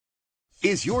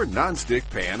Is your non-stick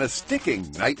pan a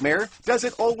sticking nightmare? Does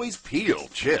it always peel,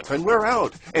 chip, and wear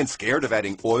out? And scared of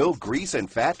adding oil, grease, and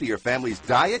fat to your family's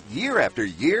diet year after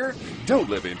year? Don't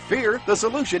live in fear. The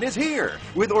solution is here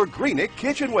with Organic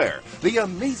Kitchenware, the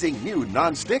amazing new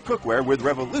non-stick cookware with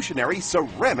revolutionary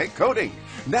ceramic coating.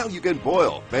 Now you can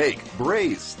boil, bake,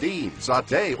 braise, steam,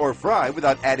 saute, or fry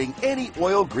without adding any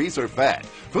oil, grease, or fat.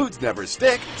 Foods never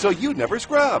stick, so you never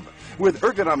scrub. With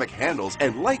ergonomic handles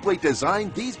and lightweight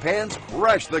design, these pans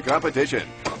crush the competition.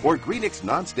 Organic's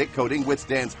non-stick coating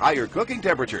withstands higher cooking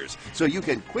temperatures, so you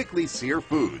can quickly sear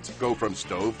foods, go from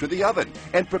stove to the oven,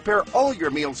 and prepare all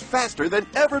your meals faster than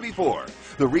ever before.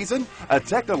 The reason? A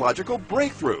technological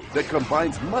breakthrough that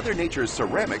combines Mother Nature's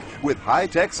ceramic with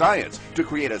high-tech science to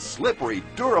create a slippery,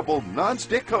 durable,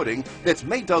 non-stick coating that's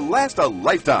made to last a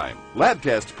lifetime. Lab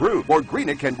tests prove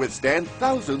Organic can withstand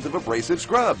thousands of abrasive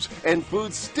scrubs, and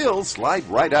foods still slide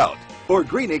right out.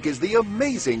 Organic is the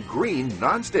amazing green,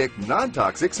 non-stick,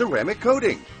 non-toxic ceramic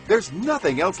coating. There's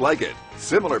nothing else like it.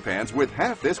 Similar pans with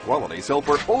half this quality sell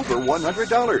for over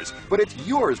 $100, but it's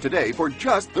yours today for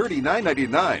just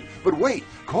 $39.99. But wait,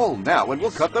 call now and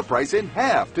we'll cut the price in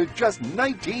half to just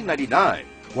 $19.99.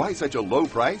 Why such a low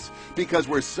price? Because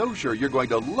we're so sure you're going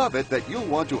to love it that you'll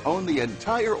want to own the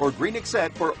entire Organic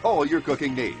set for all your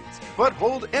cooking needs. But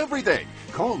hold everything.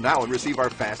 Call now and receive our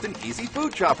fast and easy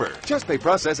food chopper. Just pay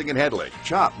processing and handling.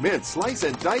 Chop, mince, slice,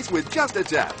 and dice with just a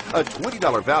tap. A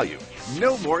 $20 value.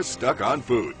 No more stuck on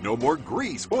food. No more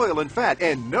grease, oil, and fat.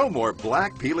 And no more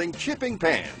black peeling chipping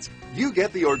pans. You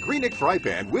get the Organic Fry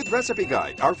Pan with recipe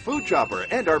guide, our food chopper,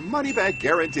 and our money-back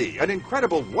guarantee. An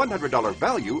incredible $100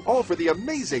 value, all for the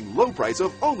amazing low price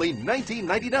of only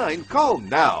 $19.99. Call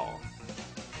now.